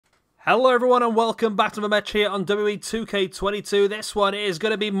Hello everyone and welcome back to the match here on WWE 2K22. This one is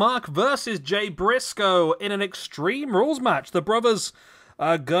going to be Mark versus Jay Briscoe in an Extreme Rules match. The brothers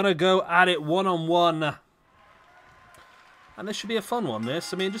are going to go at it one-on-one. And this should be a fun one,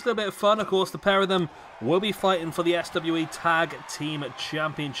 this. I mean, just a little bit of fun. Of course, the pair of them will be fighting for the SWE Tag Team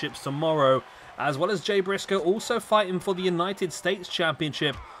Championships tomorrow, as well as Jay Briscoe also fighting for the United States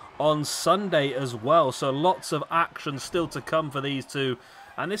Championship on Sunday as well. So lots of action still to come for these two.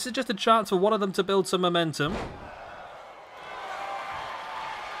 And this is just a chance for one of them to build some momentum.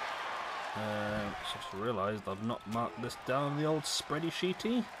 Just realised I've not marked this down on the old spready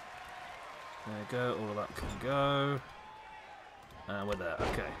sheety. There you go, all of that can go. And we're there,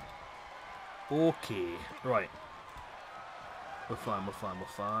 okay. Okay, right. We're fine, we're fine, we're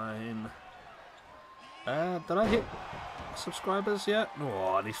fine. Did I hit subscribers yet?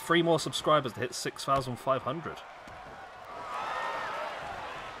 Oh, I need 3 more subscribers to hit 6,500.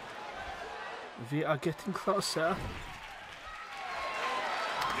 We are getting closer.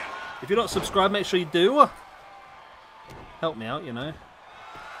 If you're not subscribed, make sure you do. Help me out, you know.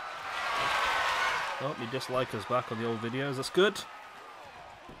 Oh, me dislikers back on the old videos. That's good.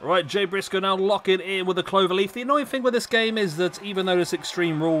 Right, Jay Briscoe now locking in with a cloverleaf. The annoying thing with this game is that even though it's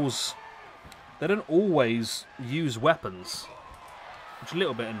Extreme Rules, they don't always use weapons, which is a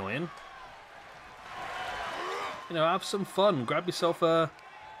little bit annoying. You know, have some fun. Grab yourself a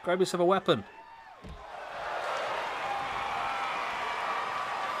weapon.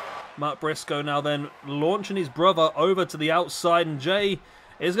 Mark Briscoe now then launching his brother over to the outside, and Jay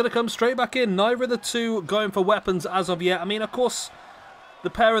is going to come straight back in. Neither of the two going for weapons as of yet. I mean, of course, the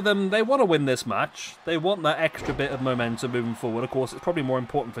pair of them, they want to win this match. They want that extra bit of momentum moving forward. Of course, it's probably more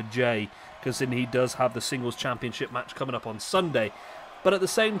important for Jay, because then he does have the singles championship match coming up on Sunday. But at the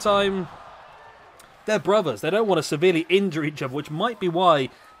same time, they're brothers. They don't want to severely injure each other, which might be why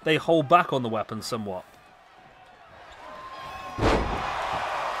they hold back on the weapons somewhat.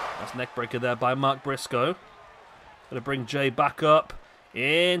 That's neckbreaker there by Mark Briscoe. Going to bring Jay back up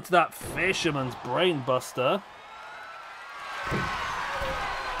into that fisherman's brainbuster.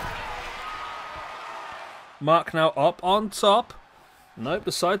 Mark now up on top. Nope,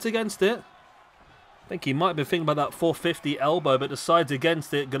 decides against it. I think he might have been thinking about that 450 elbow, but decides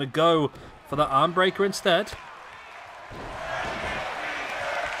against it. Going to go for that arm breaker instead.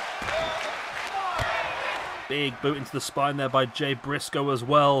 Big boot into the spine there by Jay Briscoe as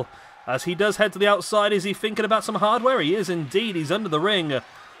well. As he does head to the outside, is he thinking about some hardware? He is indeed. He's under the ring.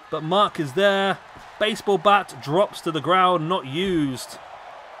 But Mark is there. Baseball bat drops to the ground, not used.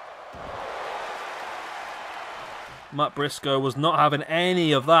 Mark Briscoe was not having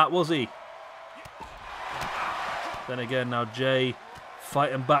any of that, was he? Then again, now Jay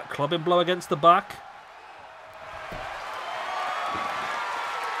fighting back, clubbing blow against the back.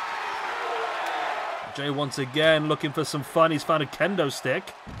 Jay once again looking for some fun. He's found a kendo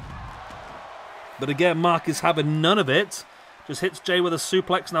stick. But again, Mark is having none of it. Just hits Jay with a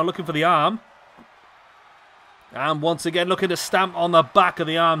suplex, now looking for the arm. And once again looking to stamp on the back of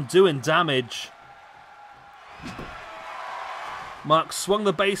the arm, doing damage. Mark swung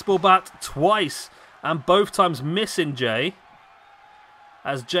the baseball bat twice, and both times missing Jay.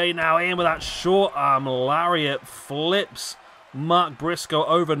 As Jay now in with that short arm lariat, flips Mark Briscoe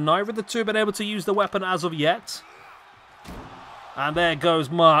over. Neither of the two have been able to use the weapon as of yet. And there goes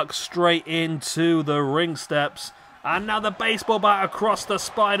Mark straight into the ring steps. And now the baseball bat across the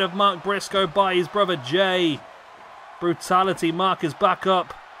spine of Mark Briscoe by his brother Jay. Brutality. Mark is back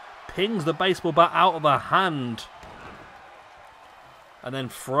up. Pings the baseball bat out of the hand. And then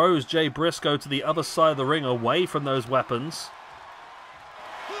throws Jay Briscoe to the other side of the ring away from those weapons.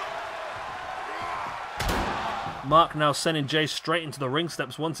 Mark now sending Jay straight into the ring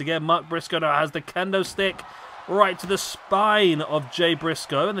steps once again. Mark Briscoe now has the kendo stick right to the spine of Jay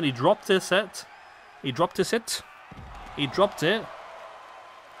Briscoe. And then he dropped his it. He dropped his it. He dropped it.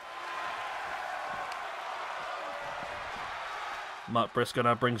 Mark Briscoe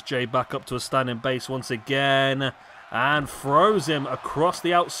now brings Jay back up to a standing base once again. And throws him across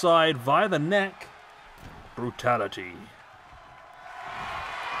the outside via the neck. Brutality.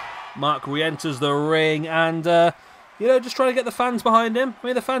 Mark re-enters the ring and, you know, just trying to get the fans behind him. I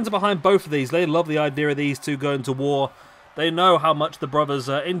mean, the fans are behind both of these. They love the idea of these two going to war. They know how much the brothers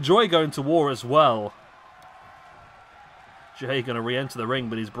enjoy going to war as well. Jay going to re-enter the ring,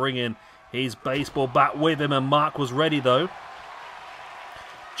 but he's bringing his baseball bat with him, and Mark was ready, though.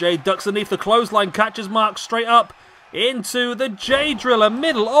 Jay ducks underneath the clothesline, catches Mark straight up into the Jay Driller,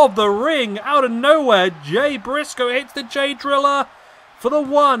 middle of the ring. Out of nowhere, Jay Briscoe hits the Jay Driller for the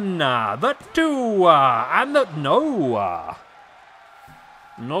 1, the 2, and the no.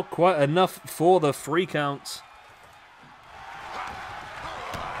 Not quite enough for the 3 count.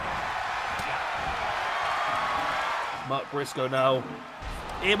 Mark Briscoe now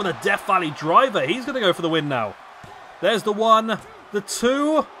in with a Death Valley driver. He's going to go for the win now. There's the 1, the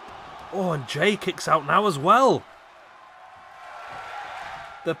 2. Oh, and Jay kicks out now as well.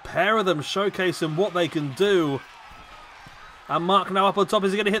 The pair of them showcasing what they can do. And Mark now up on top.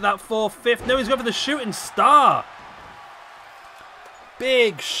 Is he going to hit that 450? No, he's going for the shooting star.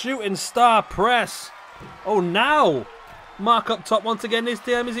 Big shooting star press. Oh, now Mark up top once again this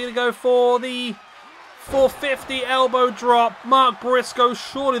time. Is he going to go for the 450 elbow drop? Mark Briscoe,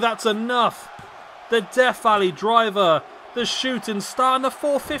 surely that's enough. The Death Valley driver, the shooting star, and the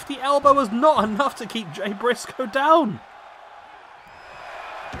 450 elbow was not enough to keep Jay Briscoe down.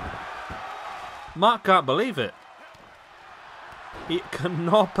 Mark can't believe it. He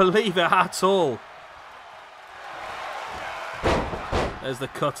cannot believe it at all. There's the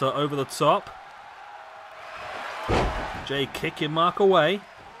cutter over the top. Jay kicking Mark away.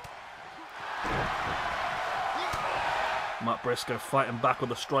 Mark Briscoe fighting back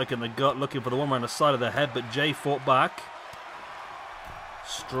with a strike in the gut, looking for the one around the side of the head, but Jay fought back.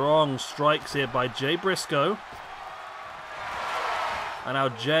 Strong strikes here by Jay Briscoe. And now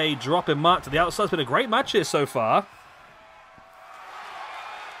Jay dropping Mark to the outside. It's been a great match here so far.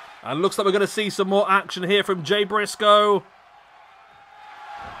 And looks like we're going to see some more action here from Jay Briscoe.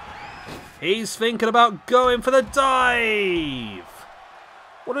 He's thinking about going for the dive.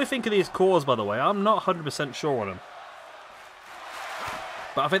 What do we think of these cores, by the way? I'm not 100% sure on them.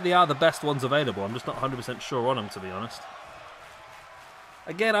 But I think they are the best ones available. I'm just not 100% sure on them, to be honest.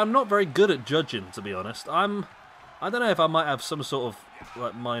 Again, I'm not very good at judging, to be honest. I don't know if I might have some sort of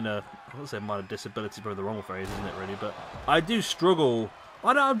like minor, I won't say minor disability, probably the wrong phrase, isn't it, really? But I do struggle.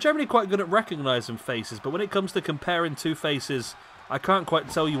 I'm generally quite good at recognising faces, but when it comes to comparing 2 faces, I can't quite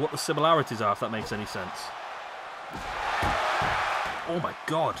tell you what the similarities are, if that makes any sense. Oh my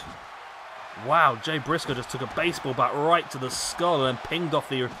god. Wow, Jay Briscoe just took a baseball bat right to the skull and then pinged off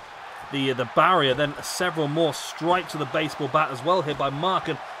the barrier. Then several more strikes with the baseball bat as well here by Mark.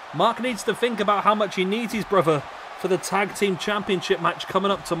 And Mark needs to think about how much he needs his brother for the Tag Team Championship match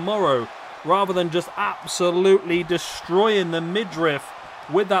coming up tomorrow, rather than just absolutely destroying the midriff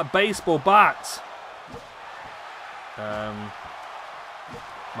with that baseball bat.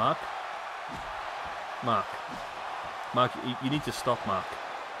 Mark? Mark, you need to stop, Mark.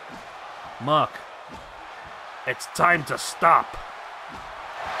 Mark, it's time to stop.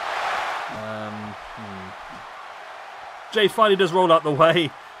 Jay finally does roll out the way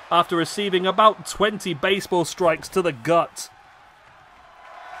after receiving about 20 baseball strikes to the gut.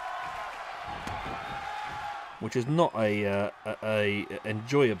 Which is not a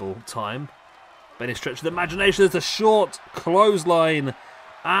enjoyable time. But any stretch of the imagination, there's a short clothesline.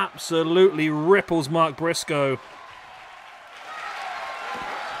 Absolutely ripples Mark Briscoe.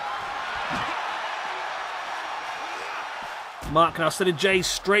 Mark now sending Jay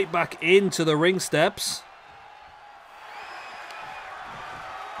straight back into the ring steps.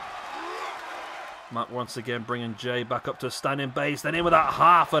 Mark once again bringing Jay back up to a standing base. Then in with that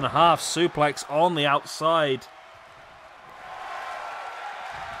half and half suplex on the outside.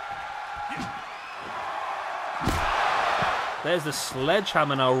 There's the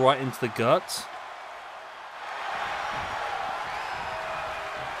sledgehammer now right into the gut.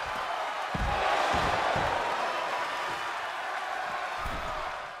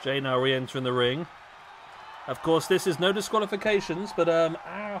 Jay now re-entering the ring. Of course, this is no disqualifications, but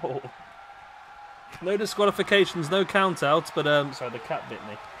ow. No disqualifications, no countouts, but sorry, the cat bit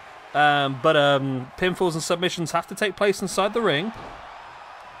me. But pinfalls and submissions have to take place inside the ring.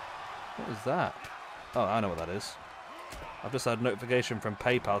 What is that? Oh, I know what that is. I've just had a notification from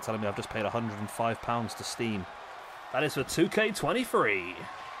PayPal telling me I've just paid £105 to Steam. That is for 2K23.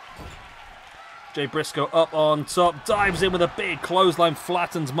 Jay Briscoe up on top, dives in with a big clothesline,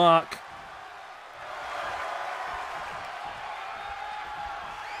 flattens Mark.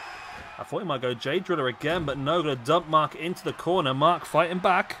 I thought he might go Jay Driller again, but no, going to dump Mark into the corner. Mark fighting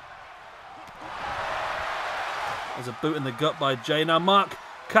back. There's a boot in the gut by Jay. Now Mark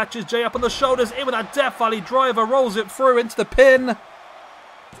catches Jay up on the shoulders, in with that Death Valley driver, rolls it through into the pin.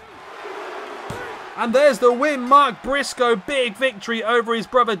 And there's the win. Mark Briscoe, big victory over his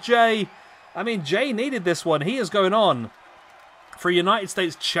brother Jay. I mean, Jay needed this one. He is going on for a United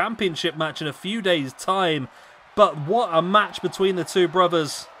States Championship match in a few days' time. But what a match between the two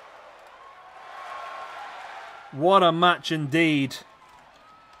brothers. What a match indeed.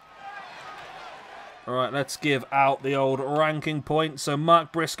 Alright, let's give out the old ranking points. So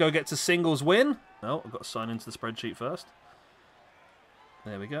Mark Briscoe gets a singles win. No, I've got to sign into the spreadsheet first.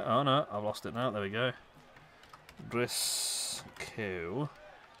 There we go. Oh, no. I've lost it now. There we go. Briscoe.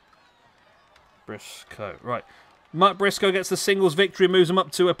 Right. Mark Briscoe gets the singles victory, moves him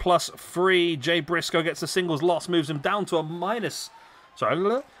up to a +3. Jay Briscoe gets the singles loss, moves him down to a minus...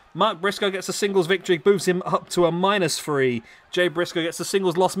 Sorry. Mark Briscoe gets a singles victory, moves him up to a -3. Jay Briscoe gets the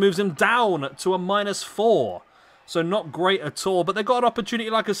singles loss, moves him down to a -4. So not great at all. But they've got an opportunity,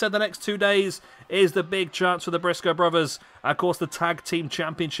 like I said, the next 2 days is the big chance for the Briscoe brothers. Of course, the Tag Team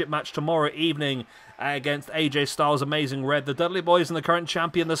Championship match tomorrow evening against AJ Styles, Amazing Red, the Dudley Boys, and the current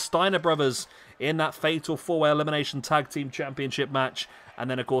champion, the Steiner brothers, in that fatal 4-way elimination Tag Team Championship match. And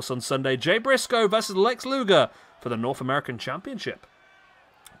then, of course, on Sunday, Jay Briscoe versus Lex Luger for the North American Championship.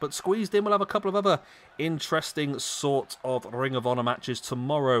 But squeezed in, we'll have a couple of other interesting sort of Ring of Honor matches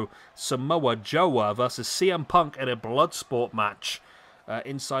tomorrow. Samoa Joe versus CM Punk in a Bloodsport match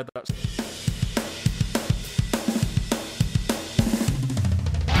inside that...